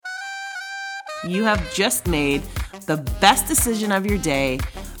You have just made the best decision of your day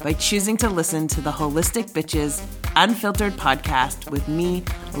by choosing to listen to the Holistic Bitches Unfiltered podcast with me,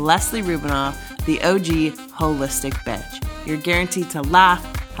 Leslie Rubinoff, the OG Holistic Bitch. You're guaranteed to laugh,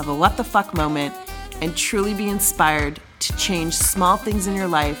 have a what the fuck moment, and truly be inspired to change small things in your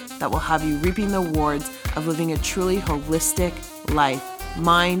life that will have you reaping the rewards of living a truly holistic life,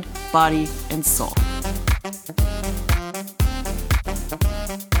 mind, body, and soul.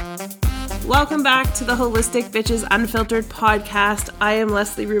 Welcome back to the Holistic Bitches Unfiltered podcast. I am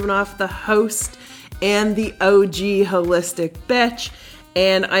Leslie Rubinoff, the host and the OG Holistic Bitch,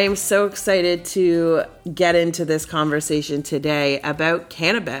 and I am so excited to get into this conversation today about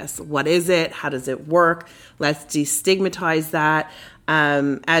cannabis. What is it? How does it work? Let's destigmatize that.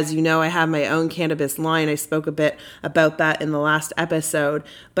 As you know, I have my own cannabis line. I spoke a bit about that in the last episode,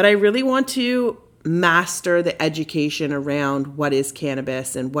 but I really want to master the education around what is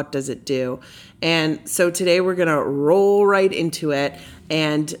cannabis and what does it do. And so today we're going to roll right into it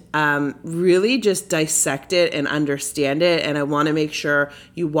and really just dissect it and understand it. And I want to make sure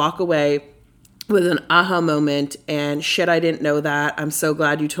you walk away with an aha moment and shit, I didn't know that. I'm so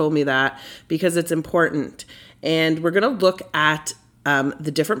glad you told me that, because it's important. And we're going to look at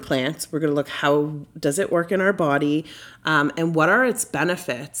the different plants. We're going to look how does it work in our body, and what are its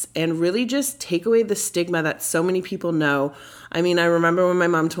benefits, and really just take away the stigma that so many people know. I mean, I remember when my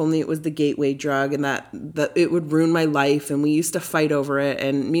mom told me it was the gateway drug and that it would ruin my life, and we used to fight over it.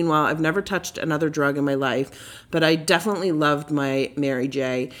 And meanwhile, I've never touched another drug in my life, but I definitely loved my Mary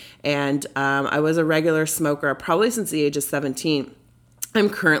J. And I was a regular smoker probably since the age of 17. I'm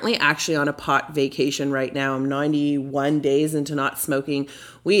currently actually on a pot vacation right now. I'm 91 days into not smoking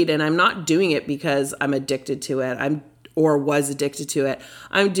weed, and I'm not doing it because I'm addicted to it. Was addicted to it.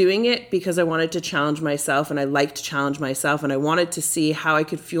 I'm doing it because I wanted to challenge myself, and I like to challenge myself, and I wanted to see how I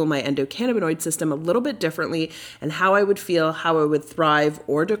could fuel my endocannabinoid system a little bit differently, and how I would feel, how I would thrive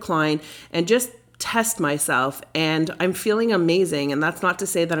or decline, and just test myself. And I'm feeling amazing. And that's not to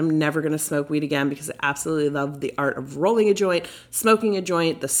say that I'm never going to smoke weed again, because I absolutely love the art of rolling a joint, smoking a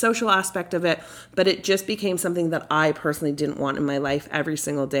joint, the social aspect of it. But it just became something that I personally didn't want in my life every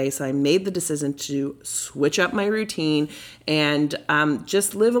single day. So I made the decision to switch up my routine and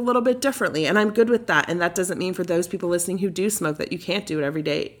just live a little bit differently. And I'm good with that. And that doesn't mean for those people listening who do smoke that you can't do it every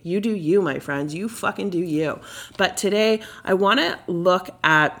day. You do you, my friends. You fucking do you. But today I want to look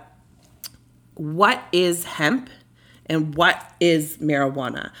at what is hemp and what is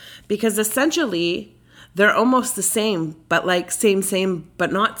marijuana, because essentially they're almost the same, but like same,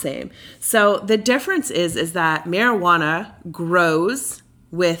 but not same. So the difference is that marijuana grows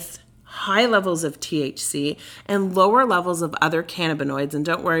with high levels of THC and lower levels of other cannabinoids. And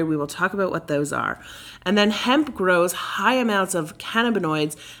don't worry, we will talk about what those are. And then hemp grows high amounts of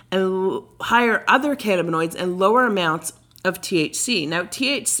cannabinoids and higher other cannabinoids and lower amounts of THC. Now,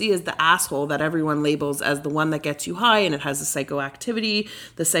 THC is the asshole that everyone labels as the one that gets you high, and it has the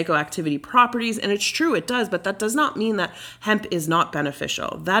psychoactivity properties, and it's true, it does, but that does not mean that hemp is not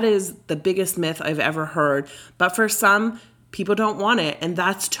beneficial. That is the biggest myth I've ever heard. But for some, people don't want it, and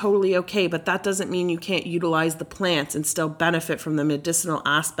that's totally okay, but that doesn't mean you can't utilize the plants and still benefit from the medicinal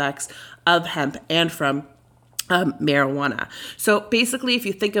aspects of hemp and from marijuana. So basically, if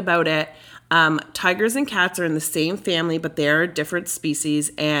you think about it, tigers and cats are in the same family, but they are different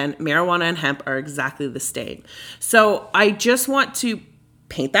species, and marijuana and hemp are exactly the same. So I just want to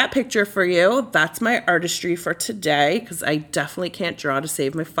paint that picture for you. That's my artistry for today, because I definitely can't draw to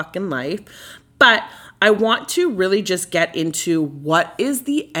save my fucking life. But I want to really just get into what is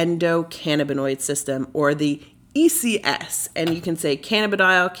the endocannabinoid system, or the ECS. And you can say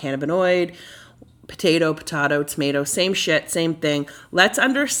cannabidiol, cannabinoid, potato, tomato, same shit, same thing. Let's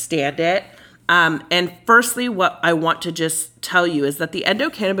understand it. And firstly, what I want to just tell you is that the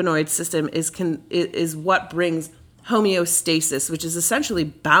endocannabinoid system is what brings homeostasis, which is essentially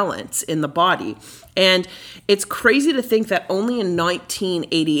balance in the body. And it's crazy to think that only in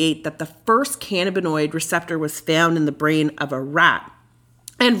 1988 that the first cannabinoid receptor was found in the brain of a rat.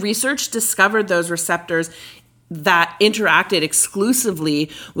 And research discovered those receptors that interacted exclusively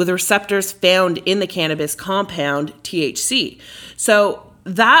with receptors found in the cannabis compound THC. So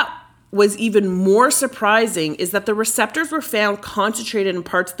that was even more surprising, is that the receptors were found concentrated in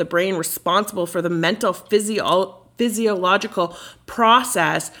parts of the brain responsible for the mental physiological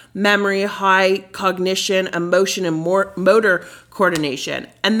process, memory, high cognition, emotion, and motor coordination.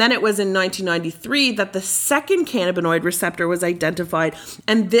 And then it was in 1993 that the second cannabinoid receptor was identified,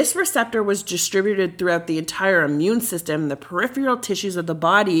 and this receptor was distributed throughout the entire immune system, the peripheral tissues of the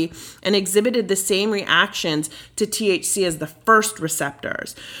body, and exhibited the same reactions to THC as the first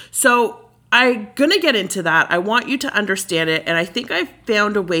receptors. So I'm going to get into that. I want you to understand it. And I think I've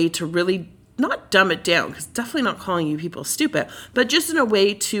found a way to really not dumb it down, because definitely not calling you people stupid, but just in a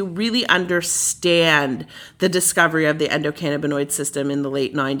way to really understand the discovery of the endocannabinoid system in the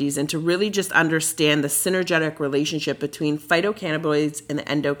late 90s, and to really just understand the synergetic relationship between phytocannabinoids and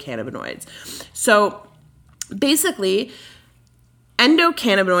endocannabinoids. So basically,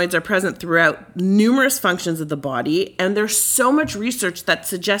 endocannabinoids are present throughout numerous functions of the body, and there's so much research that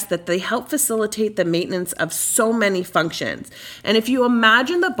suggests that they help facilitate the maintenance of so many functions. And if you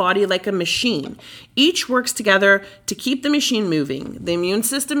imagine the body like a machine, each works together to keep the machine moving. The immune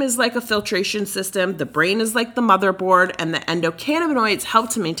system is like a filtration system, the brain is like the motherboard, and the endocannabinoids help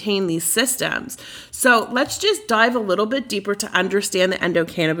to maintain these systems. So let's just dive a little bit deeper to understand the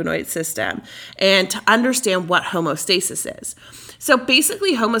endocannabinoid system and to understand what homeostasis is. So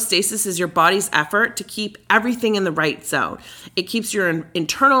basically, homeostasis is your body's effort to keep everything in the right zone. It keeps your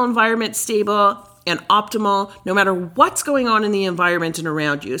internal environment stable and optimal no matter what's going on in the environment and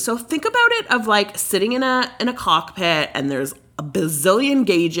around you. So think about it of like sitting in a cockpit, and there's a bazillion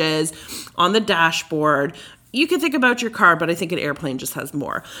gauges on the dashboard. You can think about your car, but I think an airplane just has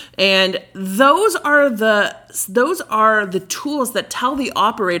more. And those are the tools that tell the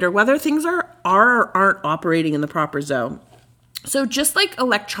operator whether things are or aren't operating in the proper zone. So just like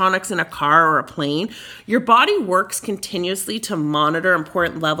electronics in a car or a plane, your body works continuously to monitor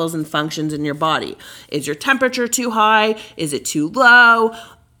important levels and functions in your body. Is your temperature too high? Is it too low?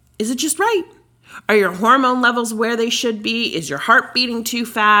 Is it just right? Are your hormone levels where they should be? Is your heart beating too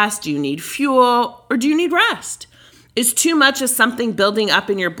fast? Do you need fuel, or do you need rest? Is too much of something building up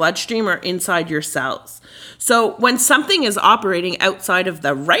in your bloodstream or inside your cells? So when something is operating outside of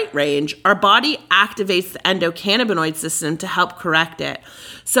the right range, our body activates the endocannabinoid system to help correct it.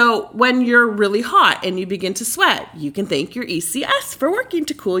 So when you're really hot and you begin to sweat, you can thank your ECS for working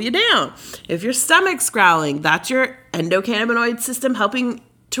to cool you down. If your stomach's growling, that's your endocannabinoid system helping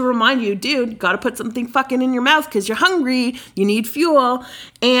to remind you, dude, got to put something fucking in your mouth because you're hungry, you need fuel.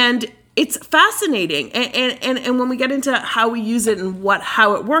 And it's fascinating. And when we get into how we use it and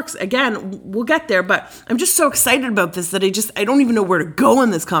how it works, again, we'll get there. But I'm just so excited about this that I don't even know where to go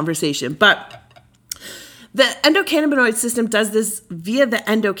in this conversation. But the endocannabinoid system does this via the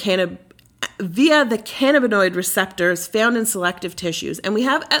cannabinoid receptors found in selective tissues. And we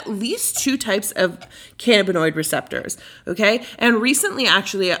have at least 2 types of cannabinoid receptors, okay? And recently,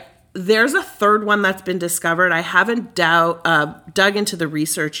 actually, there's a third one that's been discovered. I haven't dug into the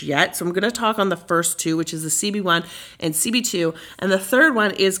research yet, so I'm going to talk on the first 2, which is the CB1 and CB2, and the third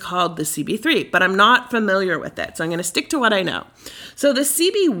one is called the CB3, but I'm not familiar with it, so I'm going to stick to what I know. So the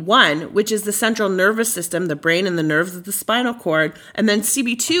CB1, which is the central nervous system, the brain and the nerves of the spinal cord, and then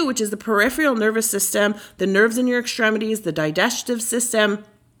CB2, which is the peripheral nervous system, the nerves in your extremities, the digestive system,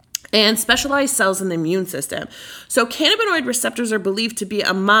 and specialized cells in the immune system. So cannabinoid receptors are believed to be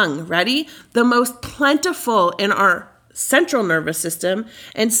among, ready, the most plentiful in our central nervous system,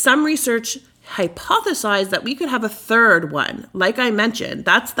 and some research hypothesized that we could have a third one. Like I mentioned,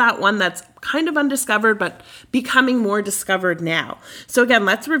 that's that one that's kind of undiscovered, but becoming more discovered now. So again,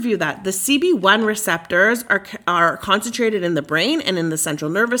 let's review that. The CB1 receptors are concentrated in the brain and in the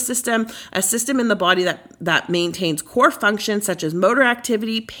central nervous system, a system in the body that maintains core functions such as motor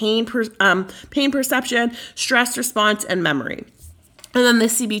activity, pain perception, stress response, and memory. And then the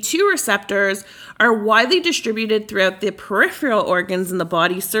CB2 receptors are widely distributed throughout the peripheral organs in the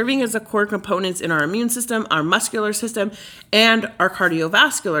body, serving as a core components in our immune system, our muscular system, and our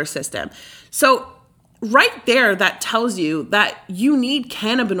cardiovascular system. So right there, that tells you that you need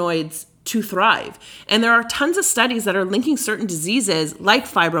cannabinoids to thrive. And there are tons of studies that are linking certain diseases like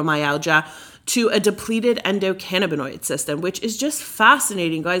fibromyalgia to a depleted endocannabinoid system, which is just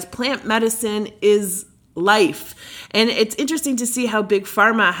fascinating, guys. Plant medicine is life. And it's interesting to see how Big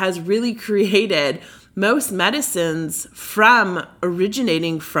Pharma has really created most medicines from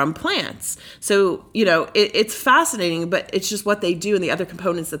originating from plants. So, it's fascinating, but it's just what they do and the other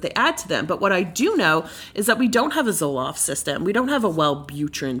components that they add to them. But what I do know is that we don't have a Zoloft system. We don't have a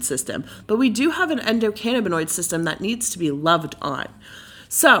Wellbutrin system, but we do have an endocannabinoid system that needs to be loved on.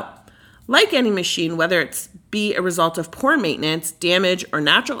 So, like any machine, whether it's be a result of poor maintenance, damage, or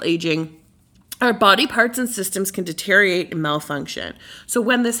natural aging, our body parts and systems can deteriorate and malfunction. So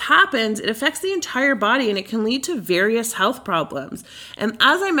when this happens, it affects the entire body and it can lead to various health problems. And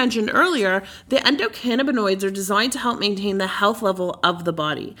as I mentioned earlier, the endocannabinoids are designed to help maintain the health level of the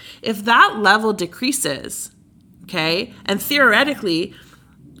body. If that level decreases, okay, and theoretically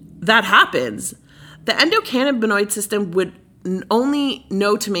that happens, the endocannabinoid system would only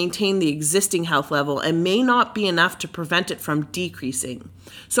know to maintain the existing health level and may not be enough to prevent it from decreasing.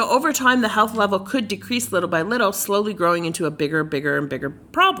 So over time, the health level could decrease little by little, slowly growing into a bigger and bigger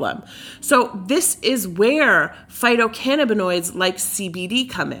problem. So this is where phytocannabinoids like CBD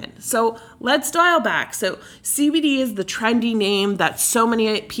come in. So let's dial back. So CBD is the trendy name that so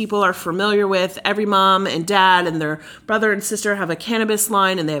many people are familiar with. Every mom and dad and their brother and sister have a cannabis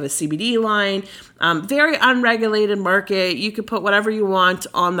line and they have a CBD line. Very unregulated market. You could put whatever you want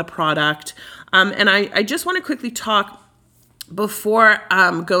on the product. And I just want to quickly talk before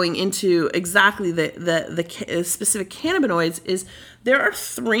going into exactly the specific cannabinoids is there are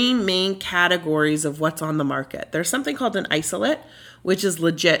three main categories of what's on the market. There's something called an isolate, which is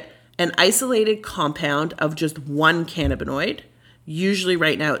legit an isolated compound of just one cannabinoid. Usually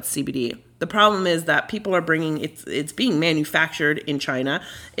right now it's CBD. The problem is that people are bringing, it's being manufactured in China.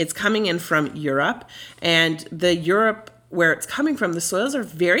 It's coming in from Europe, and the Europe where it's coming from, the soils are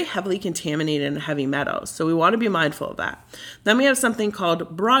very heavily contaminated in heavy metals. So we want to be mindful of that. Then we have something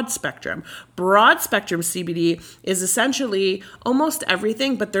called broad spectrum. Broad spectrum CBD is essentially almost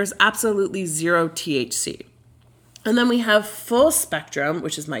everything, but there's absolutely zero THC. And then we have full spectrum,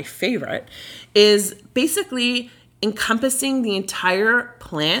 which is my favorite, is basically encompassing the entire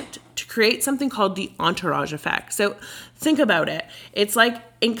plant to create something called the entourage effect. So think about it. It's like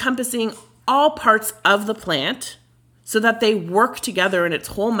encompassing all parts of the plant so that they work together in its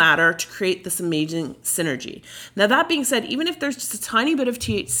whole matter to create this amazing synergy. Now, that being said, even if there's just a tiny bit of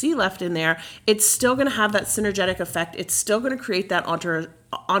THC left in there, it's still going to have that synergetic effect. It's still going to create that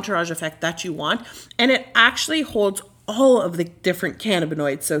entourage effect that you want. And it actually holds all of the different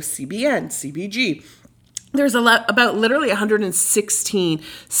cannabinoids, so CBN, CBG. There's about literally 116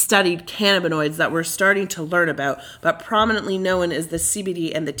 studied cannabinoids that we're starting to learn about, but prominently known as the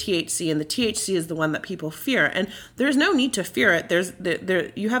CBD and the THC. And the THC is the one that people fear. And there's no need to fear it.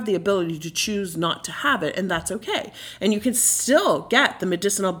 You have the ability to choose not to have it, and that's okay. And you can still get the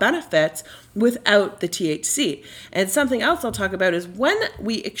medicinal benefits without the THC. And something else I'll talk about is when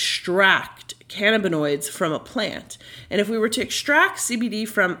we extract cannabinoids from a plant. And if we were to extract CBD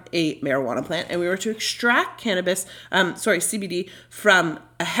from a marijuana plant and we were to extract CBD from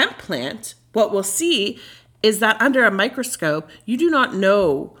a hemp plant, what we'll see is that under a microscope, you do not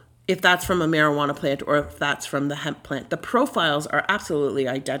know if that's from a marijuana plant or if that's from the hemp plant. The profiles are absolutely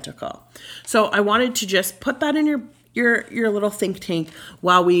identical. So I wanted to just put that in your little think tank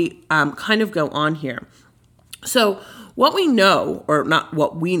while we kind of go on here. So what we know, or not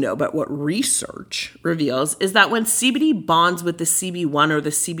what we know, but what research reveals is that when CBD bonds with the CB1 or the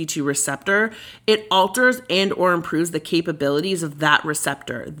CB2 receptor, it alters and or improves the capabilities of that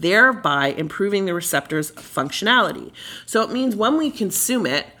receptor, thereby improving the receptor's functionality. So it means when we consume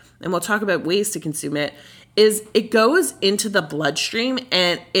it, and we'll talk about ways to consume it, is it goes into the bloodstream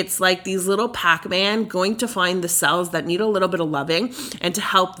and it's like these little Pac-Man going to find the cells that need a little bit of loving and to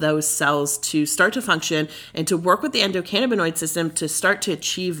help those cells to start to function and to work with the endocannabinoid system to start to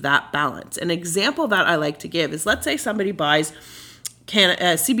achieve that balance. An example that I like to give is, let's say somebody buys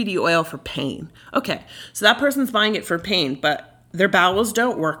CBD oil for pain. Okay, so that person's buying it for pain, but their bowels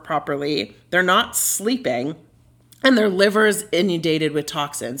don't work properly, they're not sleeping, and their liver is inundated with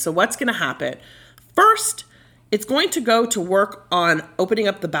toxins. So what's going to happen? First, it's going to go to work on opening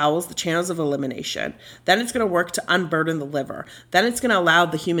up the bowels, the channels of elimination. Then it's going to work to unburden the liver. Then it's going to allow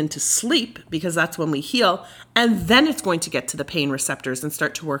the human to sleep, because that's when we heal. And then it's going to get to the pain receptors and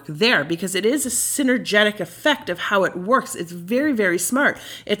start to work there, because it is a synergetic effect of how it works. It's very, very smart.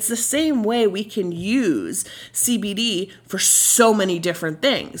 It's the same way we can use CBD for so many different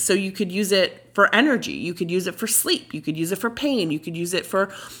things. So you could use it for energy. You could use it for sleep. You could use it for pain. You could use it for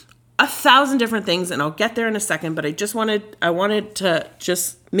 1,000 different things, and I'll get there in a second, but I wanted to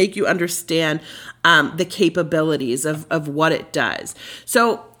just make you understand the capabilities of what it does.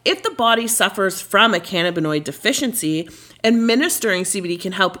 So if the body suffers from a cannabinoid deficiency, administering CBD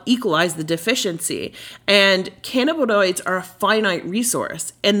can help equalize the deficiency. And cannabinoids are a finite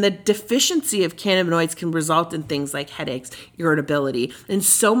resource, and the deficiency of cannabinoids can result in things like headaches, irritability, and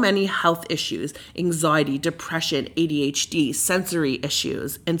so many health issues, anxiety, depression, ADHD, sensory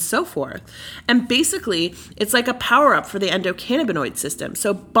issues, and so forth. And basically, it's like a power-up for the endocannabinoid system.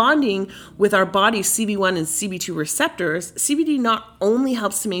 So bonding with our body's CB1 and CB2 receptors, CBD not only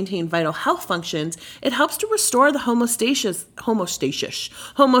helps to maintain vital health functions, it helps to restore the homeostasis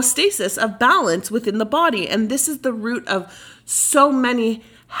of balance within the body. And this is the root of so many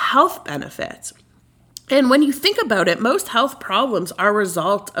health benefits. And when you think about it, most health problems are a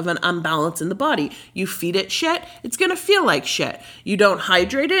result of an imbalance in the body. You feed it shit, it's going to feel like shit. You don't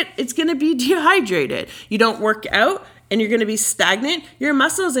hydrate it, it's going to be dehydrated. You don't work out, and you're going to be stagnant. Your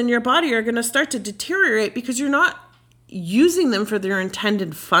muscles in your body are going to start to deteriorate because you're not using them for their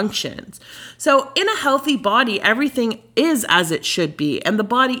intended functions. So in a healthy body, everything is as it should be, and the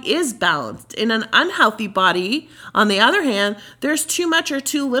body is balanced. In an unhealthy body, on the other hand, there's too much or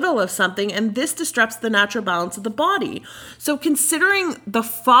too little of something, and this disrupts the natural balance of the body. So considering the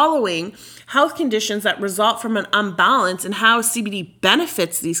following health conditions that result from an imbalance and how CBD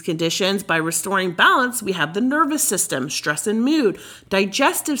benefits these conditions by restoring balance, we have the nervous system, stress and mood,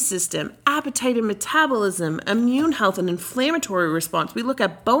 digestive system, appetite and metabolism, immune health and inflammatory response. We look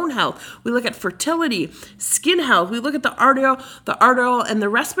at bone health. We look at fertility, skin health. We look at the arterial and the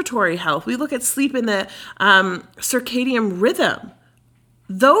respiratory health. We look at sleep and the circadian rhythm.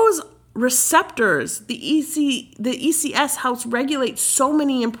 Those receptors, the ECS helps regulate so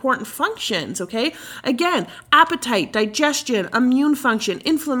many important functions, okay? Again, appetite, digestion, immune function,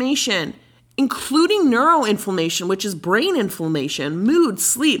 inflammation, including neuroinflammation, which is brain inflammation, mood,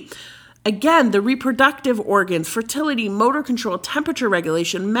 sleep. Again, the reproductive organs, fertility, motor control, temperature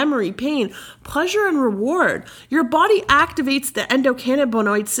regulation, memory, pain, pleasure, and reward. Your body activates the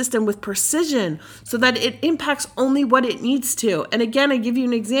endocannabinoid system with precision so that it impacts only what it needs to. And again, I give you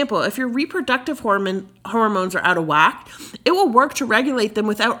an example. If your reproductive hormones are out of whack, it will work to regulate them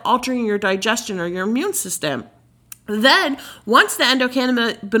without altering your digestion or your immune system. Then, once the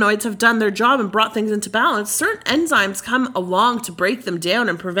endocannabinoids have done their job and brought things into balance, certain enzymes come along to break them down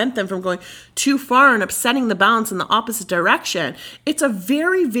and prevent them from going too far and upsetting the balance in the opposite direction. It's a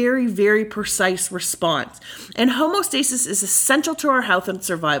very, very, very precise response. And homeostasis is essential to our health and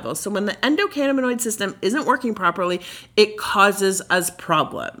survival. So when the endocannabinoid system isn't working properly, it causes us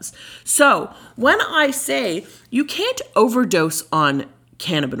problems. So when I say you can't overdose on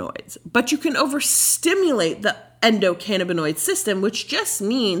cannabinoids, but you can overstimulate the endocannabinoid system, which just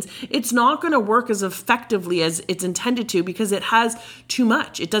means it's not going to work as effectively as it's intended to because it has too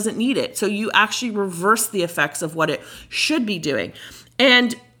much. It doesn't need it. So you actually reverse the effects of what it should be doing.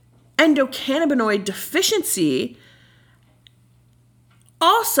 And endocannabinoid deficiency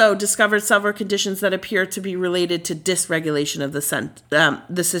also discovered several conditions that appear to be related to dysregulation of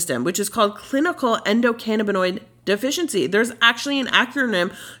the system, which is called clinical endocannabinoid deficiency. There's actually an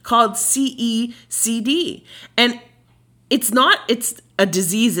acronym called CECD, and it's a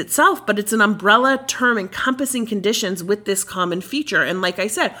disease itself, but it's an umbrella term encompassing conditions with this common feature. And like I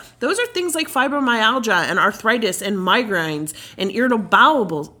said, those are things like fibromyalgia and arthritis and migraines and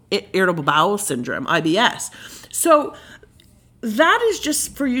irritable bowel syndrome, IBS. So that is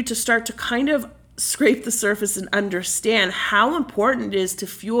just for you to start to kind of scrape the surface and understand how important it is to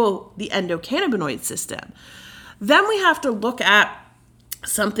fuel the endocannabinoid system. Then we have to look at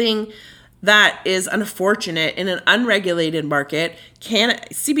something that is unfortunate in an unregulated market.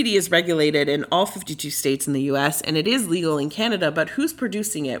 CBD is regulated in all 52 states in the US, and it is legal in Canada, but who's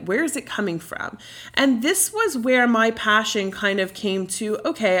producing it? Where is it coming from? And this was where my passion kind of came to,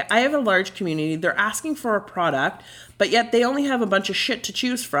 okay, I have a large community. They're asking for a product, but yet they only have a bunch of shit to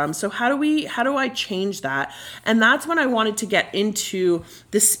choose from. So how do I change that? And that's when I wanted to get into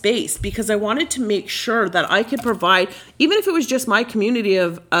the space, because I wanted to make sure that I could provide, even if it was just my community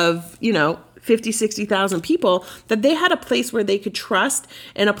of 50, 60,000 people, that they had a place where they could trust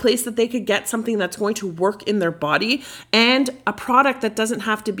and a place that they could get something that's going to work in their body and a product that doesn't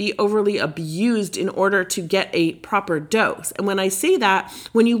have to be overly abused in order to get a proper dose. And when I say that,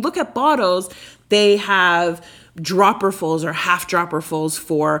 when you look at bottles, they have dropperfuls or half dropperfuls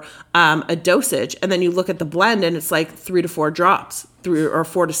for a dosage. And then you look at the blend and it's like 3 to 4 drops, 3 or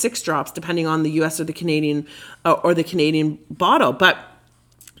 4 to 6 drops, depending on the US or the Canadian bottle. But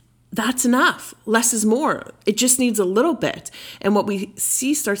that's enough. Less is more. It just needs a little bit. And what we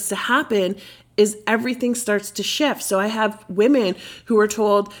see starts to happen is everything starts to shift. So I have women who are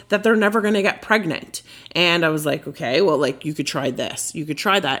told that they're never going to get pregnant. And I was like, okay, well, like you could try this, you could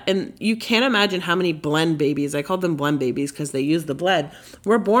try that. And you can't imagine how many blend babies, I call them blend babies because they use the blend,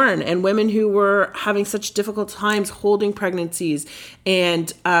 were born. And women who were having such difficult times holding pregnancies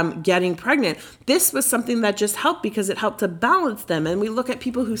and getting pregnant. This was something that just helped because it helped to balance them. And we look at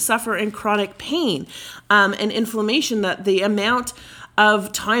people who suffer in chronic pain and inflammation, that the amount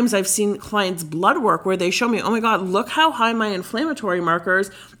of times I've seen clients' blood work where they show me, oh my God, look how high my inflammatory markers.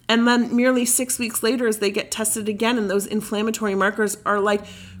 And then merely 6 weeks later, as they get tested again, and those inflammatory markers are like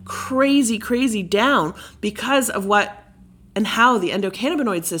crazy down because of what and how the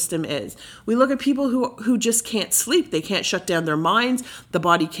endocannabinoid system is. We look at people who just can't sleep. They can't shut down their minds. The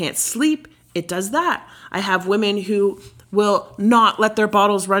body can't sleep. It does that. I have women who will not let their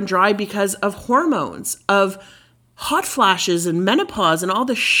bottles run dry because of hormones, of hot flashes and menopause and all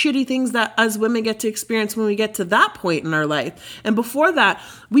the shitty things that us women get to experience when we get to that point in our life. And before that,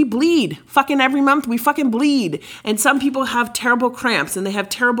 we bleed. Fucking every month we fucking bleed. And some people have terrible cramps and they have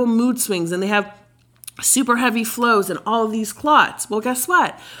terrible mood swings and they have super heavy flows and all of these clots. Well, guess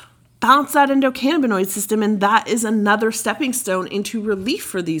what? Balance that endocannabinoid system, and that is another stepping stone into relief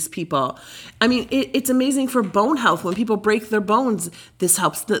for these people. I mean, it's amazing for bone health. When people break their bones, this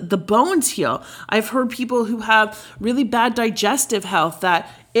helps the bones heal. I've heard people who have really bad digestive health that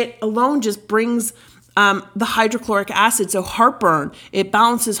it alone just brings the hydrochloric acid, so heartburn. It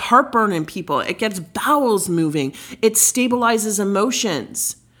balances heartburn in people. It gets bowels moving. It stabilizes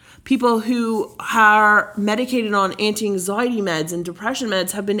emotions. People who are medicated on anti-anxiety meds and depression meds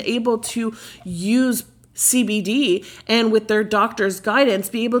have been able to use CBD and with their doctor's guidance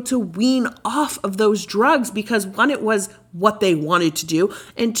be able to wean off of those drugs because one, it was what they wanted to do,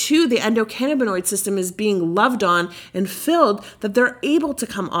 and two, the endocannabinoid system is being loved on and filled that they're able to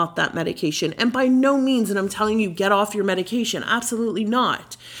come off that medication. And by no means, and I'm telling you, get off your medication. Absolutely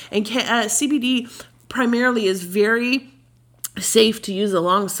not. And CBD primarily is very safe to use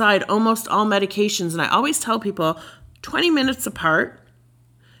alongside almost all medications. And I always tell people 20 minutes apart.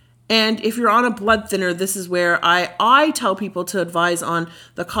 And if you're on a blood thinner, this is where I tell people to advise on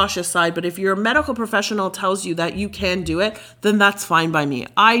the cautious side. But if your medical professional tells you that you can do it, then that's fine by me.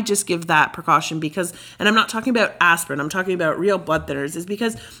 I just give that precaution because, and I'm not talking about aspirin, I'm talking about real blood thinners, is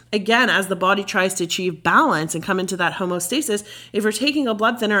because, again, as the body tries to achieve balance and come into that homeostasis, if you're taking a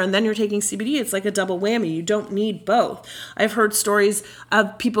blood thinner and then you're taking CBD, it's like a double whammy. You don't need both. I've heard stories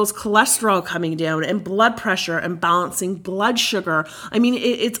of people's cholesterol coming down and blood pressure and balancing blood sugar. I mean,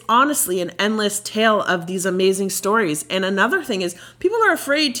 it's honestly an endless tale of these amazing stories. And another thing is people are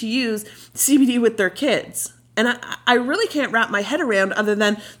afraid to use CBD with their kids. And I really can't wrap my head around other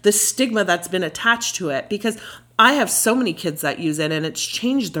than the stigma that's been attached to it, because I have so many kids that use it and it's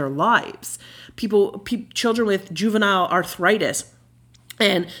changed their lives. Children with juvenile arthritis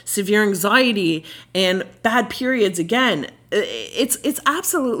and severe anxiety and bad periods, again, it's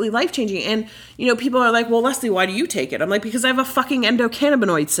absolutely life-changing. And, you know, people are like, well, Leslie, why do you take it? I'm like, because I have a fucking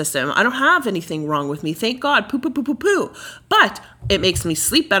endocannabinoid system. I don't have anything wrong with me. Thank God. Poo, poo, poo, poo, poo. But it makes me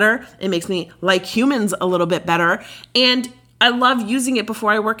sleep better. It makes me like humans a little bit better. And I love using it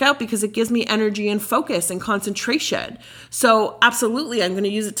before I work out because it gives me energy and focus and concentration. So absolutely, I'm going to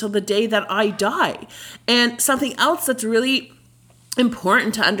use it till the day that I die. And something else that's really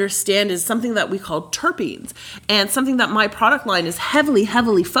important to understand is something that we call terpenes, and something that my product line is heavily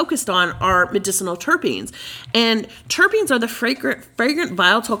focused on are medicinal terpenes. And terpenes are the fragrant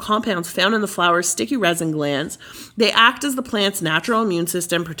volatile compounds found in the flower's sticky resin glands. They act as the plant's natural immune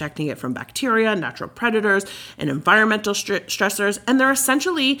system, protecting it from bacteria, natural predators, and environmental stressors. And they're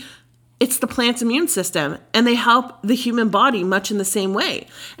essentially, it's the plant's immune system, and they help the human body much in the same way.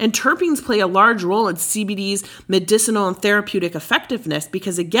 And terpenes play a large role in CBD's medicinal and therapeutic effectiveness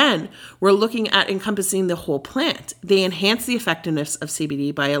because, again, we're looking at encompassing the whole plant. They enhance the effectiveness of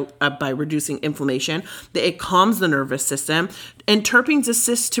CBD by reducing inflammation. It calms the nervous system. And terpenes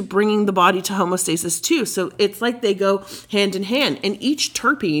assist to bringing the body to homeostasis too. So it's like they go hand in hand. And each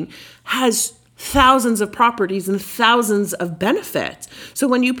terpene has thousands of properties and thousands of benefits. So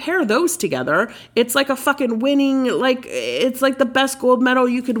when you pair those together, it's like a fucking winning, it's like the best gold medal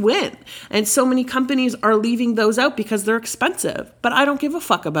you could win. And so many companies are leaving those out because they're expensive. But I don't give a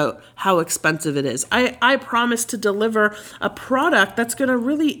fuck about how expensive it is. I promise to deliver a product that's going to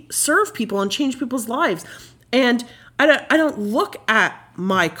really serve people and change people's lives. And I don't look at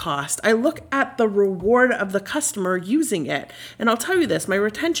my cost. I look at the reward of the customer using it. And I'll tell you this, my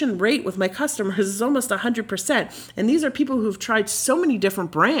retention rate with my customers is almost 100%. And these are people who've tried so many different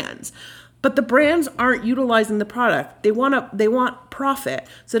brands, but the brands aren't utilizing the product. They want profit.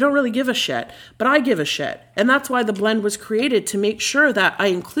 So they don't really give a shit, but I give a shit. And that's why the blend was created, to make sure that I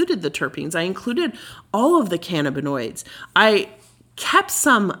included the terpenes. I included all of the cannabinoids. I kept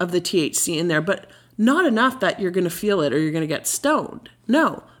some of the THC in there, but not enough that you're going to feel it or you're going to get stoned.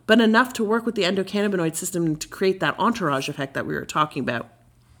 No, but enough to work with the endocannabinoid system to create that entourage effect that we were talking about.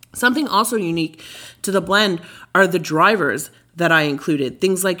 Something also unique to the blend are the drivers that I included.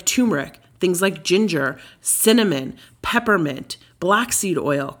 Things like turmeric, things like ginger, cinnamon, peppermint, black seed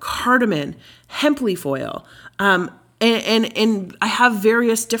oil, cardamom, hemp leaf oil, and I have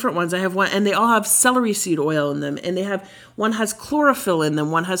various different ones. I have one, and they all have celery seed oil in them, and one has chlorophyll in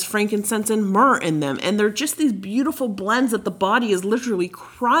them, one has frankincense and myrrh in them, and they're just these beautiful blends that the body is literally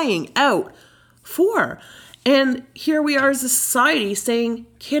crying out for. And here we are as a society saying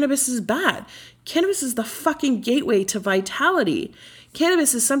cannabis is bad. Cannabis is the fucking gateway to vitality.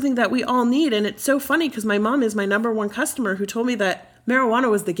 cannabis is something that we all need. And it's so funny because my mom is my number one customer who told me that marijuana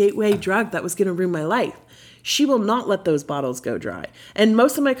was the gateway drug that was going to ruin my life. She will not let those bottles go dry. And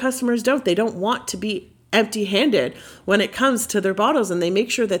most of my customers don't. They don't want to be empty-handed when it comes to their bottles, and they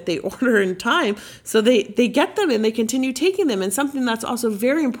make sure that they order in time so they get them and they continue taking them. And something that's also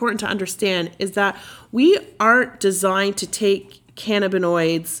very important to understand is that we aren't designed to take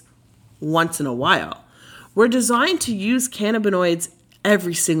cannabinoids once in a while. We're designed to use cannabinoids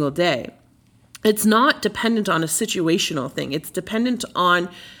every single day. It's not dependent on a situational thing. It's dependent on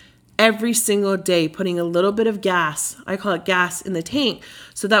every single day putting a little bit of gas, I call it gas, in the tank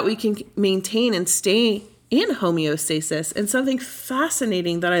so that we can maintain and stay in homeostasis. And something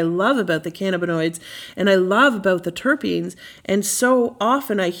fascinating that I love about the cannabinoids and I love about the terpenes, and so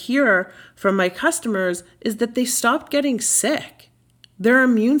often I hear from my customers, is that they stopped getting sick. Their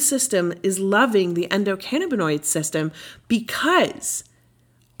immune system is loving the endocannabinoid system because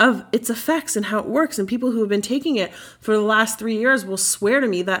of its effects and how it works. And people who have been taking it for the last 3 years will swear to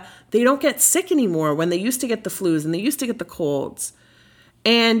me that they don't get sick anymore when they used to get the flus and they used to get the colds.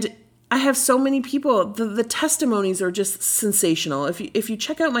 And I have so many people, the testimonies are just sensational. If you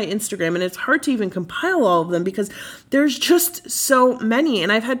check out my Instagram, and it's hard to even compile all of them because there's just so many.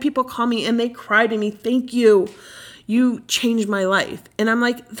 And I've had people call me and they cry to me, "Thank you. You changed my life." And I'm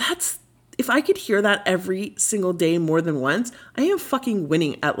like, if I could hear that every single day more than once, I am fucking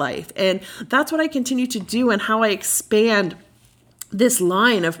winning at life. And that's what I continue to do and how I expand this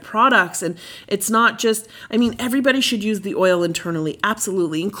line of products. And it's not just, everybody should use the oil internally,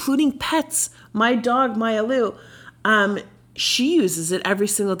 absolutely, including pets. My dog, Maya Lou, she uses it every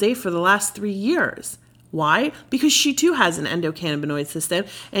single day for the last 3 years. Why? Because she too has an endocannabinoid system,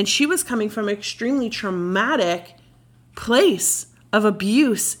 and she was coming from an extremely traumatic place of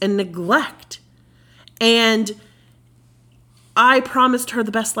abuse and neglect. And I promised her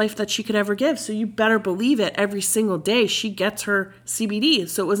the best life that she could ever give. So you better believe it, every single day she gets her CBD.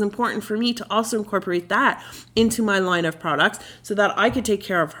 So it was important for me to also incorporate that into my line of products so that I could take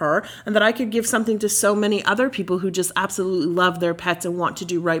care of her and that I could give something to so many other people who just absolutely love their pets and want to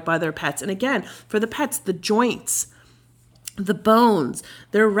do right by their pets. And again, for the pets, the joints, the bones,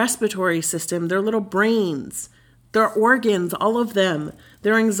 their respiratory system, their little brains, their organs, all of them,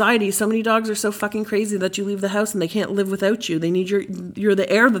 their anxiety. So many dogs are so fucking crazy that you leave the house and they can't live without you. They need you're the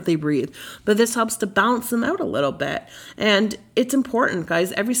air that they breathe. But this helps to balance them out a little bit. And it's important,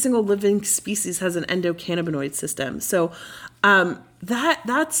 guys. Every single living species has an endocannabinoid system. So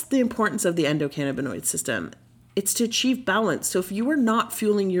that's the importance of the endocannabinoid system. It's to achieve balance. So if you are not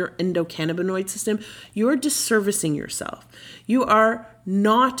fueling your endocannabinoid system, you are disservicing yourself. You are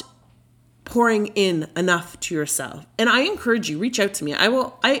not pouring in enough to yourself. And I encourage you, reach out to me.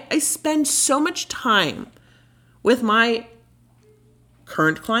 I spend so much time with my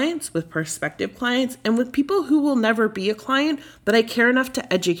current clients, with prospective clients, and with people who will never be a client, but I care enough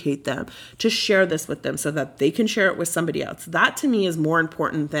to educate them, to share this with them so that they can share it with somebody else. That to me is more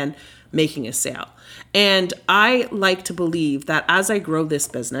important than making a sale. And I like to believe that as I grow this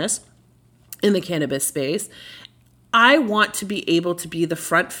business in the cannabis space, I want to be able to be the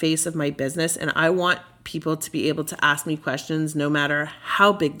front face of my business, and I want people to be able to ask me questions no matter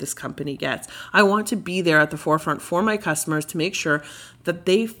how big this company gets. I want to be there at the forefront for my customers to make sure that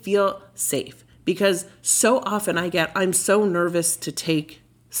they feel safe, because so often I'm so nervous to take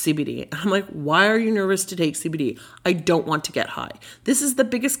CBD. I'm like, why are you nervous to take CBD? I don't want to get high. This is the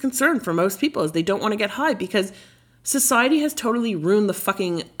biggest concern for most people, is they don't want to get high because society has totally ruined the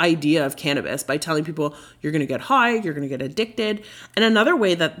fucking idea of cannabis by telling people you're going to get high, you're going to get addicted. And another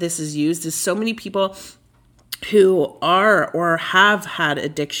way that this is used is so many people who are or have had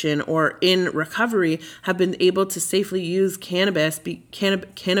addiction or in recovery have been able to safely use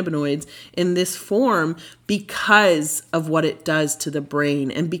cannabinoids in this form because of what it does to the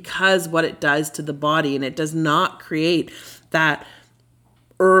brain and because what it does to the body. And it does not create that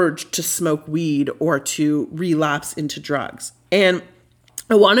urge to smoke weed or to relapse into drugs. And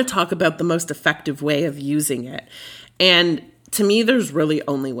I want to talk about the most effective way of using it. And to me, there's really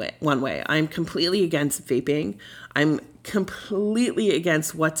only one way. I'm completely against vaping. I'm completely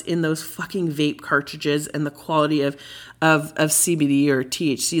against what's in those fucking vape cartridges and the quality of CBD or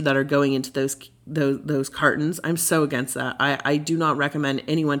THC that are going into those cartons. I'm so against that. I do not recommend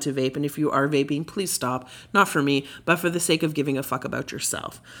anyone to vape. And if you are vaping, please stop. Not for me, but for the sake of giving a fuck about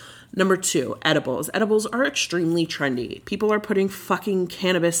yourself. Number 2, edibles. Edibles are extremely trendy. People are putting fucking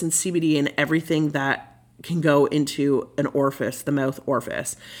cannabis and CBD in everything that can go into an orifice, the mouth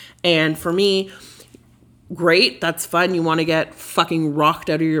orifice. And for me, great. That's fun. You want to get fucking rocked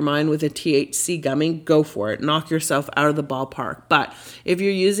out of your mind with a THC gummy, go for it. Knock yourself out of the ballpark. But if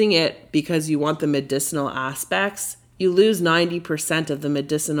you're using it because you want the medicinal aspects, you lose 90% of the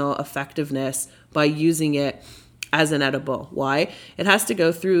medicinal effectiveness by using it as an edible. Why? It has to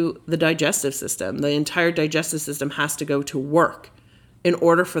go through the digestive system. The entire digestive system has to go to work in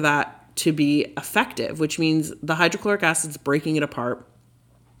order for that to be effective, which means the hydrochloric acid's breaking it apart.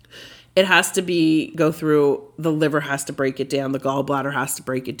 It has to go through, the liver has to break it down, the gallbladder has to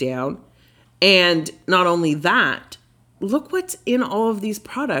break it down. And not only that, look what's in all of these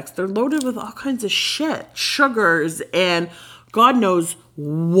products. They're loaded with all kinds of shit, sugars, and God knows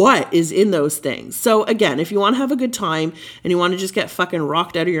what is in those things. So again, if you want to have a good time and you want to just get fucking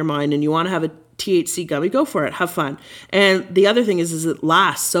rocked out of your mind and you want to have a THC gummy, go for it. Have fun. And the other thing is it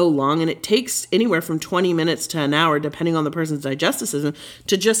lasts so long, and it takes anywhere from 20 minutes to an hour, depending on the person's digestive system,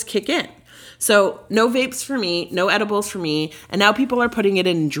 to just kick in. So no vapes for me, no edibles for me. And now people are putting it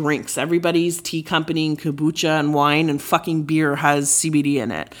in drinks. Everybody's tea company and kombucha and wine and fucking beer has CBD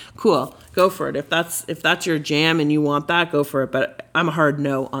in it. Cool. Go for it. If that's your jam and you want that, go for it. But I'm a hard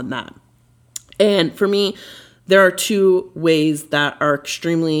no on that. And for me, there are two ways that are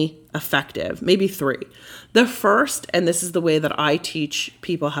extremely effective, maybe three. The first, and this is the way that I teach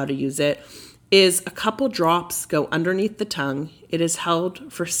people how to use it, is a couple drops go underneath the tongue. It is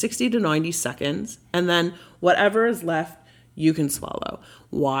held for 60 to 90 seconds, and then whatever is left, you can swallow.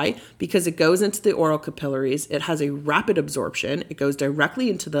 Why? Because it goes into the oral capillaries. It has a rapid absorption. It goes directly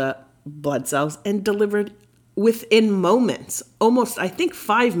into the blood cells and delivered within moments, almost, I think,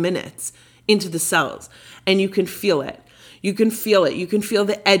 5 minutes into the cells, and you can feel it. You can feel it. You can feel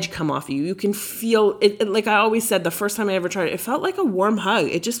the edge come off you. You can feel it. Like I always said, the first time I ever tried it, it felt like a warm hug.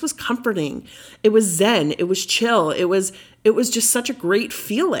 It just was comforting. It was zen. It was chill. It was just such a great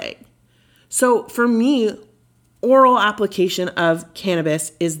feeling. So for me, oral application of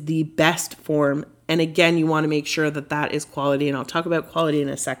cannabis is the best form. And again, you want to make sure that that is quality. And I'll talk about quality in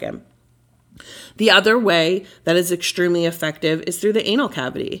a second. The other way that is extremely effective is through the anal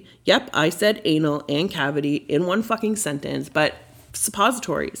cavity. Yep, I said anal and cavity in one fucking sentence, but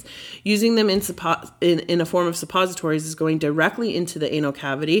suppositories. Using them in a form of suppositories is going directly into the anal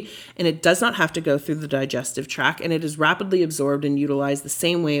cavity, and it does not have to go through the digestive tract, and it is rapidly absorbed and utilized the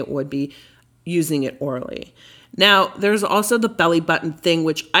same way it would be using it orally. Now, there's also the belly button thing,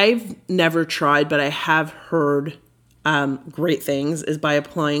 which I've never tried, but I have heard great things, is by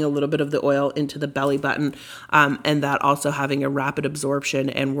applying a little bit of the oil into the belly button, and that also having a rapid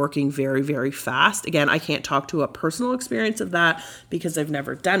absorption and working very, very fast. Again, I can't talk to a personal experience of that because I've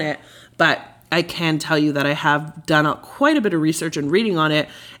never done it, but I can tell you that I have done quite a bit of research and reading on it,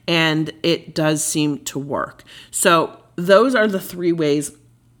 and it does seem to work. So those are the three ways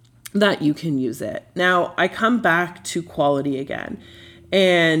that you can use it. Now, I come back to quality again.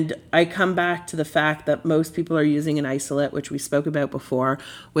 And I come back to the fact that most people are using an isolate, which we spoke about before,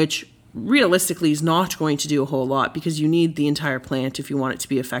 which realistically is not going to do a whole lot because you need the entire plant if you want it to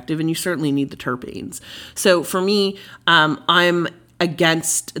be effective, and you certainly need the terpenes. So for me, I'm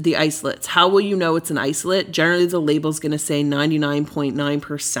against the isolates. How will you know it's an isolate? Generally, the label's going to say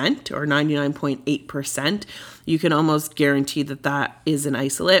 99.9% or 99.8%. You can almost guarantee that that is an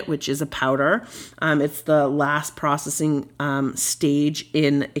isolate, which is a powder. It's the last processing stage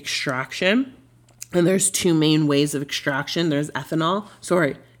in extraction. And there's two main ways of extraction. There's ethanol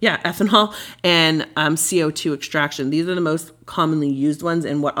and CO2 extraction. These are the most commonly used ones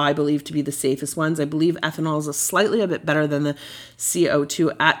and what I believe to be the safest ones. I believe ethanol is a bit better than the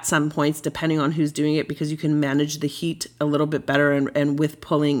CO2 at some points, depending on who's doing it, because you can manage the heat a little bit better and with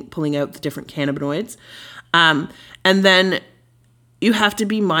pulling out the different cannabinoids. And then you have to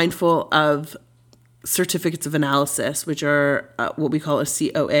be mindful of certificates of analysis, which are what we call a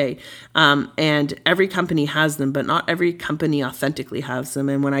COA. And every company has them, but not every company authentically has them.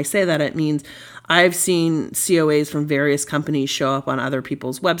 And when I say that, it means I've seen COAs from various companies show up on other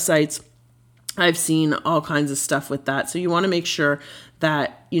people's websites. I've seen all kinds of stuff with that. So you want to make sure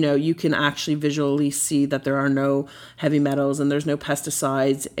that, you can actually visually see that there are no heavy metals and there's no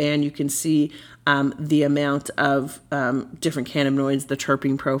pesticides, and you can see the amount of different cannabinoids, the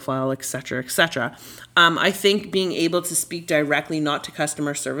terpene profile, et cetera, et cetera. I think being able to speak directly, not to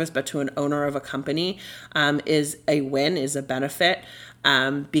customer service, but to an owner of a company is a win, is a benefit.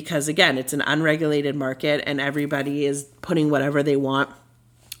 Because again, it's an unregulated market and everybody is putting whatever they want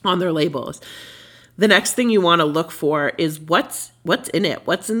on their labels. The next thing you want to look for is what's in it,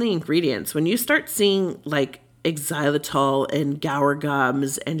 what's in the ingredients. When you start seeing like xylitol and Gower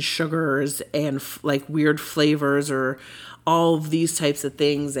gums and sugars and like weird flavors or all of these types of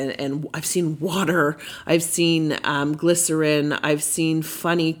things. And I've seen water, I've seen glycerin, I've seen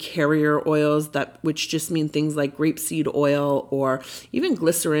funny carrier oils which just mean things like grapeseed oil or even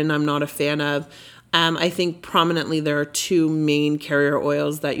glycerin I'm not a fan of. I think prominently there are two main carrier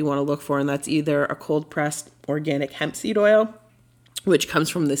oils that you want to look for, and that's either a cold pressed organic hemp seed oil, which comes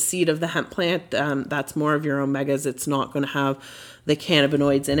from the seed of the hemp plant. That's more of your omegas. It's not going to have the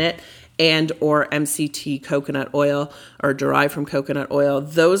cannabinoids in it. And or MCT coconut oil or derived from coconut oil.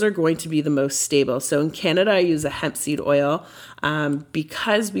 Those are going to be the most stable. So in Canada, I use a hemp seed oil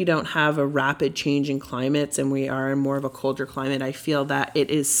because we don't have a rapid change in climates and we are in more of a colder climate. I feel that it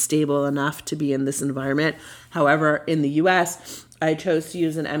is stable enough to be in this environment. However, in the US, I chose to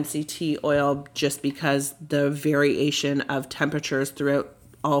use an MCT oil just because the variation of temperatures throughout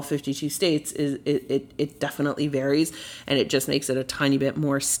all 52 states it definitely varies, and it just makes it a tiny bit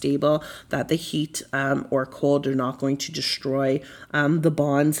more stable that the heat or cold are not going to destroy the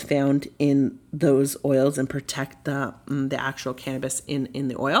bonds found in those oils and protect the actual cannabis in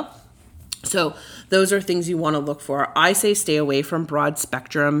the oil. So those are things you want to look for. I say stay away from broad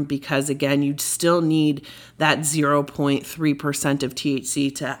spectrum because, again, you still need that 0.3% of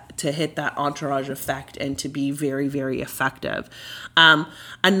THC to hit that entourage effect and to be very, very effective.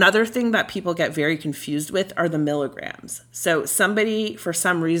 Another thing that people get very confused with are the milligrams. So somebody, for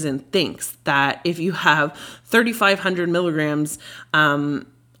some reason, thinks that if you have 3,500 milligrams on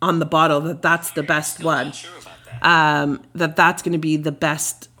the bottle, that's the best one. That's going to be the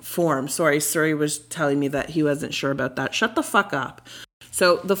best form. Sorry, Suri was telling me that he wasn't sure about that. Shut the fuck up.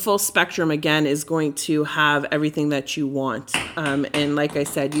 So the full spectrum, again, is going to have everything that you want. And like I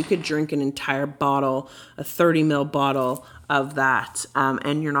said, you could drink an entire bottle, a 30 ml bottle of that,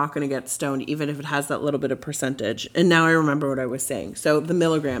 and you're not going to get stoned, even if it has that little bit of percentage. And now I remember what I was saying. So the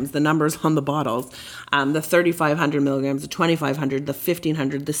milligrams, the numbers on the bottles, the 3,500 milligrams, the 2,500, the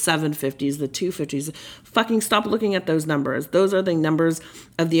 1,500, the 750s, the 250s, fucking stop looking at those numbers. Those are the numbers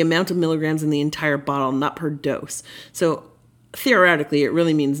of the amount of milligrams in the entire bottle, not per dose. So theoretically, it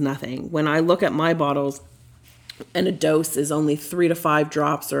really means nothing. When I look at my bottles, and a dose is only 3 to 5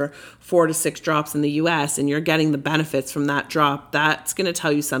 drops or 4 to 6 drops in the US, and you're getting the benefits from that drop, that's going to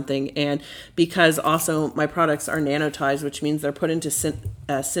tell you something. And because also my products are nanotized, which means they're put into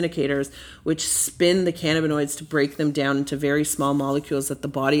syndicators, which spin the cannabinoids to break them down into very small molecules that the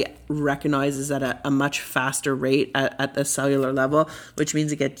body recognizes at a much faster rate at the cellular level, which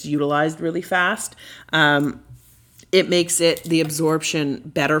means it gets utilized really fast. It makes the absorption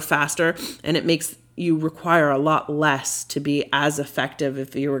better, faster, and it makes you require a lot less to be as effective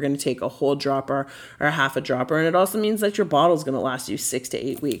if you were going to take a whole dropper or a half a dropper. And it also means that your bottle is going to last you 6 to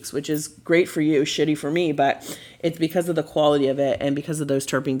 8 weeks, which is great for you, shitty for me, but it's because of the quality of it and because of those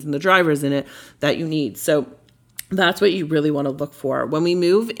terpenes and the drivers in it that you need. So that's what you really want to look for. When we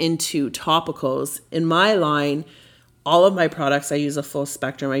move into topicals, in my line, all of my products, I use a full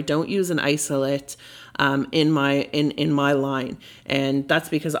spectrum. I don't use an isolate in my line, and that's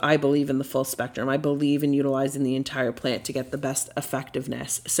because I believe in the full spectrum. I believe in utilizing the entire plant to get the best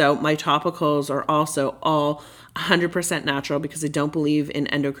effectiveness. So my topicals are also all 100% natural because I don't believe in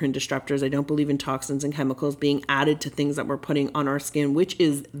endocrine disruptors. I don't believe in toxins and chemicals being added to things that we're putting on our skin, which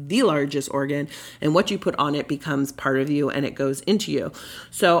is the largest organ, and what you put on it becomes part of you and it goes into you.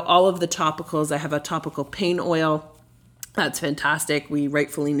 So all of the topicals, I have a topical pain oil. That's fantastic. We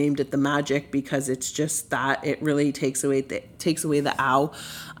rightfully named it the Magic because it's just that it really takes away the ow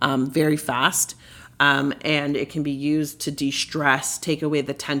very fast. And it can be used to de-stress, take away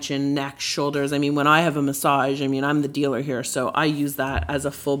the tension, neck, shoulders. I mean, when I have a massage, I'm the dealer here, so I use that as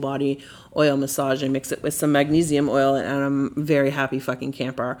a full body oil massage. I mix it with some magnesium oil, and I'm a very happy fucking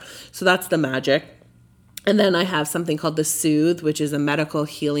camper. So that's the Magic. And then I have something called the Soothe, which is a medical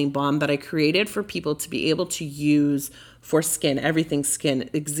healing balm that I created for people to be able to use for skin, everything skin,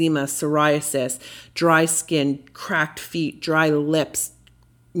 eczema, psoriasis, dry skin, cracked feet, dry lips,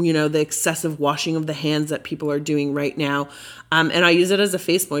 the excessive washing of the hands that people are doing right now. And I use it as a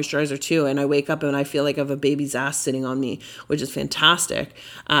face moisturizer too. And I wake up and I feel like I have a baby's ass sitting on me, which is fantastic.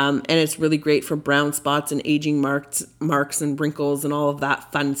 And it's really great for brown spots and aging marks and wrinkles and all of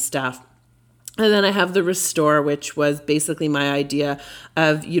that fun stuff. And then I have the Restore, which was basically my idea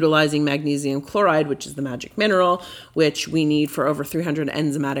of utilizing magnesium chloride, which is the magic mineral, which we need for over 300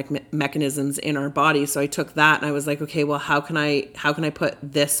 enzymatic mechanisms in our body. So I took that and I was like, okay, well, how can I put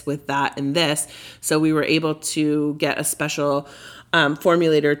this with that and this? So we were able to get a special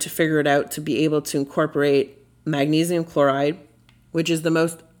formulator to figure it out, to be able to incorporate magnesium chloride, which is the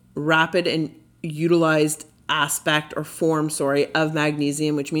most rapid and utilized aspect or form, of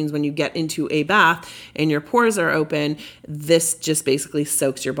magnesium, which means when you get into a bath and your pores are open, this just basically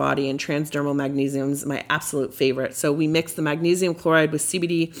soaks your body. And transdermal magnesium is my absolute favorite. So we mix the magnesium chloride with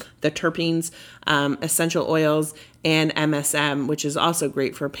CBD, the terpenes, essential oils, and MSM, which is also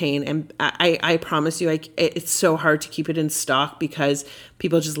great for pain. And I promise you, it's so hard to keep it in stock because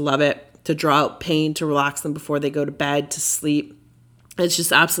people just love it to draw out pain, to relax them before they go to bed, to sleep. It's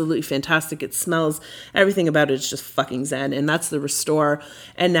just absolutely fantastic. It smells, everything about it is just fucking zen. And that's the Restore.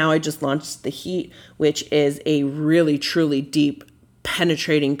 And now I just launched the Heat, which is a really, truly deep,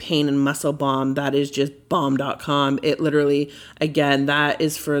 penetrating pain and muscle balm that is just bomb.com. It literally, again, that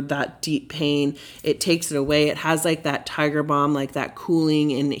is for that deep pain. It takes it away. It has like that Tiger Balm, like that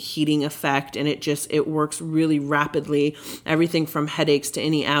cooling and heating effect. And it works really rapidly. Everything from headaches to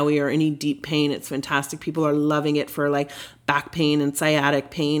any owie or any deep pain. It's fantastic. People are loving it for like back pain and sciatic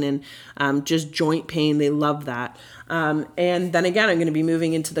pain and just joint pain. They love that. And then again, I'm going to be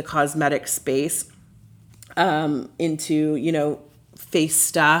moving into the cosmetic space, into, face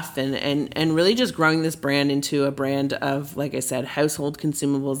stuff and really just growing this brand into a brand of, like I said, household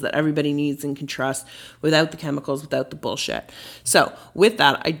consumables that everybody needs and can trust without the chemicals, without the bullshit. So with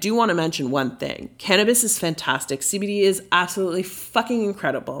that, I do want to mention one thing. Cannabis is fantastic. CBD is absolutely fucking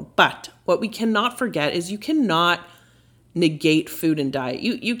incredible. But what we cannot forget is you cannot negate food and diet.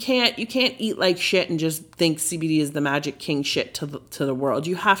 You can't eat like shit and just think CBD is the magic king shit to the world.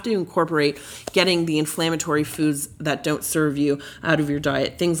 You have to incorporate getting the inflammatory foods that don't serve you out of your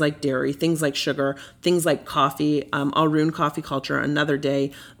diet. Things like dairy, things like sugar, things like coffee. I'll ruin coffee culture another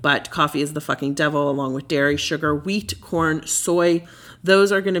day, but coffee is the fucking devil along with dairy, sugar, wheat, corn, soy.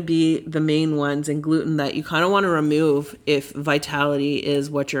 Those are going to be the main ones, and gluten that you kind of want to remove if vitality is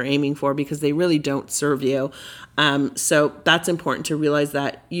what you're aiming for, because they really don't serve you. So that's important to realize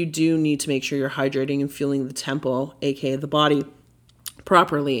that you do need to make sure you're hydrating and fueling the temple, aka the body,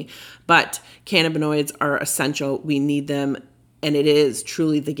 properly. But cannabinoids are essential. We need them. And it is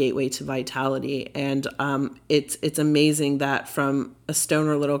truly the gateway to vitality. And it's amazing that from a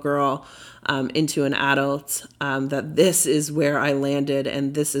stoner little girl into an adult, that this is where I landed.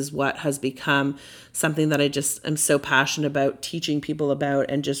 And this is what has become something that I just am so passionate about teaching people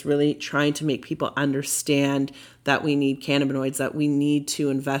about, and just really trying to make people understand that we need cannabinoids, that we need to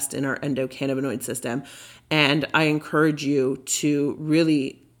invest in our endocannabinoid system. And I encourage you to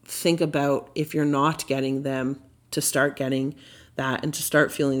really think about, if you're not getting them, to start getting that and to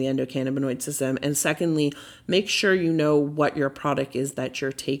start feeling the endocannabinoid system. And secondly, make sure you know what your product is that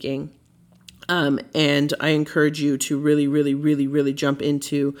you're taking. And I encourage you to really, really, really, really jump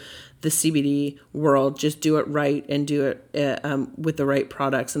into the CBD world. Just do it right and do it with the right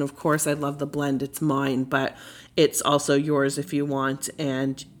products. And of course, I love the blend. It's mine, but it's also yours if you want.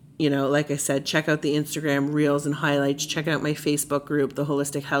 And like I said, check out the Instagram reels and highlights. Check out my Facebook group, The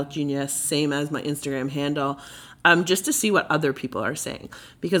Holistic Health Genius, same as my Instagram handle, just to see what other people are saying.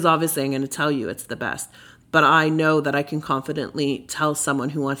 Because obviously I'm going to tell you it's the best. But I know that I can confidently tell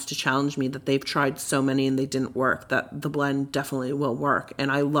someone who wants to challenge me that they've tried so many and they didn't work, that the blend definitely will work.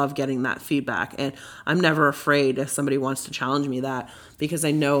 And I love getting that feedback. And I'm never afraid if somebody wants to challenge me that, because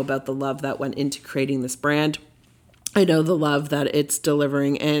I know about the love that went into creating this brand. I know the love that it's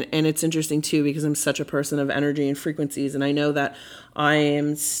delivering. And it's interesting too, because I'm such a person of energy and frequencies. And I know that I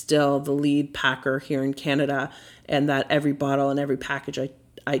am still the lead packer here in Canada, and that every bottle and every package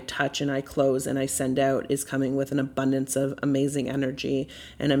I touch and I close and I send out is coming with an abundance of amazing energy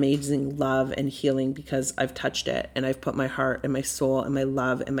and amazing love and healing, because I've touched it and I've put my heart and my soul and my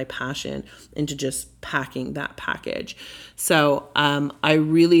love and my passion into just packing that package. So I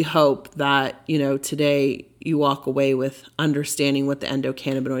really hope that, today you walk away with understanding what the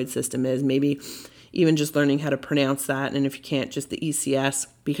endocannabinoid system is, maybe even just learning how to pronounce that. And if you can't, just the ECS,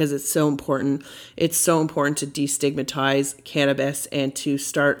 because it's so important. It's so important to destigmatize cannabis and to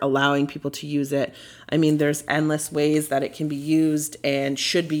start allowing people to use it. I mean, there's endless ways that it can be used and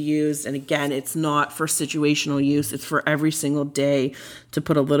should be used. And again, it's not for situational use. It's for every single day to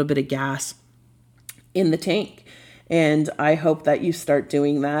put a little bit of gas in the tank. And I hope that you start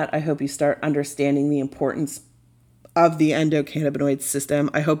doing that. I hope you start understanding the importance of the endocannabinoid system.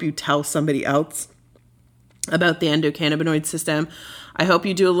 I hope you tell somebody else about the endocannabinoid system. I hope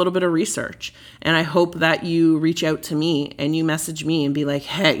you do a little bit of research, and I hope that you reach out to me and you message me and be like,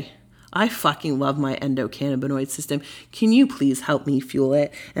 hey, I fucking love my endocannabinoid system. Can you please help me fuel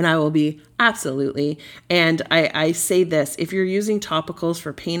it? And I will be absolutely. And I say this, if you're using topicals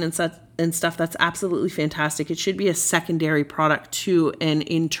for pain and stuff, that's absolutely fantastic. It should be a secondary product to an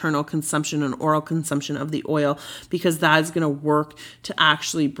internal consumption, an oral consumption of the oil, because that is going to work to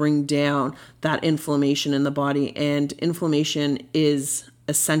actually bring down that inflammation in the body. And inflammation is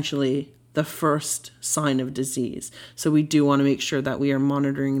essentially the first sign of disease. So we do want to make sure that we are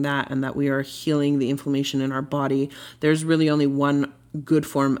monitoring that and that we are healing the inflammation in our body. There's really only one good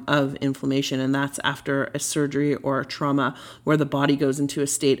form of inflammation, and that's after a surgery or a trauma, where the body goes into a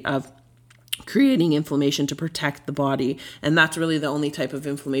state of creating inflammation to protect the body. And that's really the only type of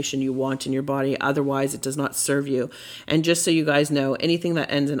inflammation you want in your body. Otherwise, it does not serve you. And just so you guys know, anything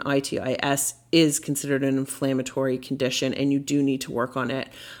that ends in ITIS is considered an inflammatory condition, and you do need to work on it.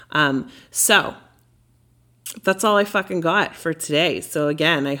 So that's all I fucking got for today. So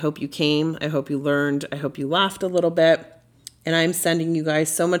again, I hope you came. I hope you learned. I hope you laughed a little bit. And I'm sending you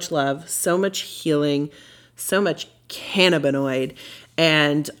guys so much love, so much healing, so much cannabinoid.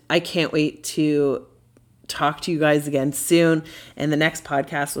 And I can't wait to talk to you guys again soon. And the next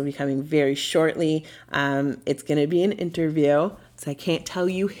podcast will be coming very shortly. It's going to be an interview. So I can't tell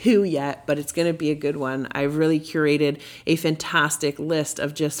you who yet, but it's going to be a good one. I've really curated a fantastic list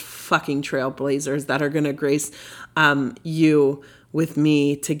of just fucking trailblazers that are going to grace you with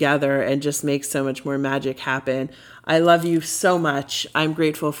me together and just make so much more magic happen. I love you so much. I'm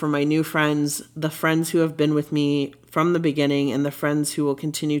grateful for my new friends, the friends who have been with me from the beginning, and the friends who will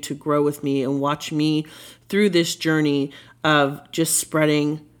continue to grow with me and watch me through this journey of just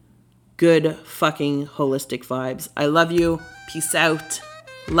spreading good fucking holistic vibes. I love you. Peace out.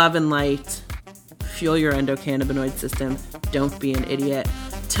 Love and light. Fuel your endocannabinoid system. Don't be an idiot.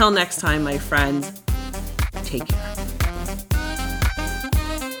 Till next time, my friends. Take care.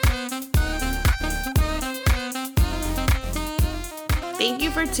 Thank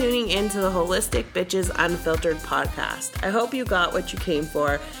you for tuning in to the Holistic Bitches Unfiltered podcast. I hope you got what you came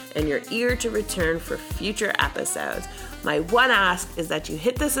for and you're eager to return for future episodes. My one ask is that you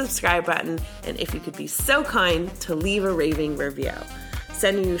hit the subscribe button, and if you could be so kind to leave a raving review.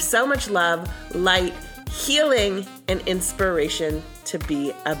 Sending you so much love, light, healing, and inspiration to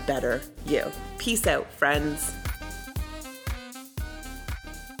be a better you. Peace out, friends.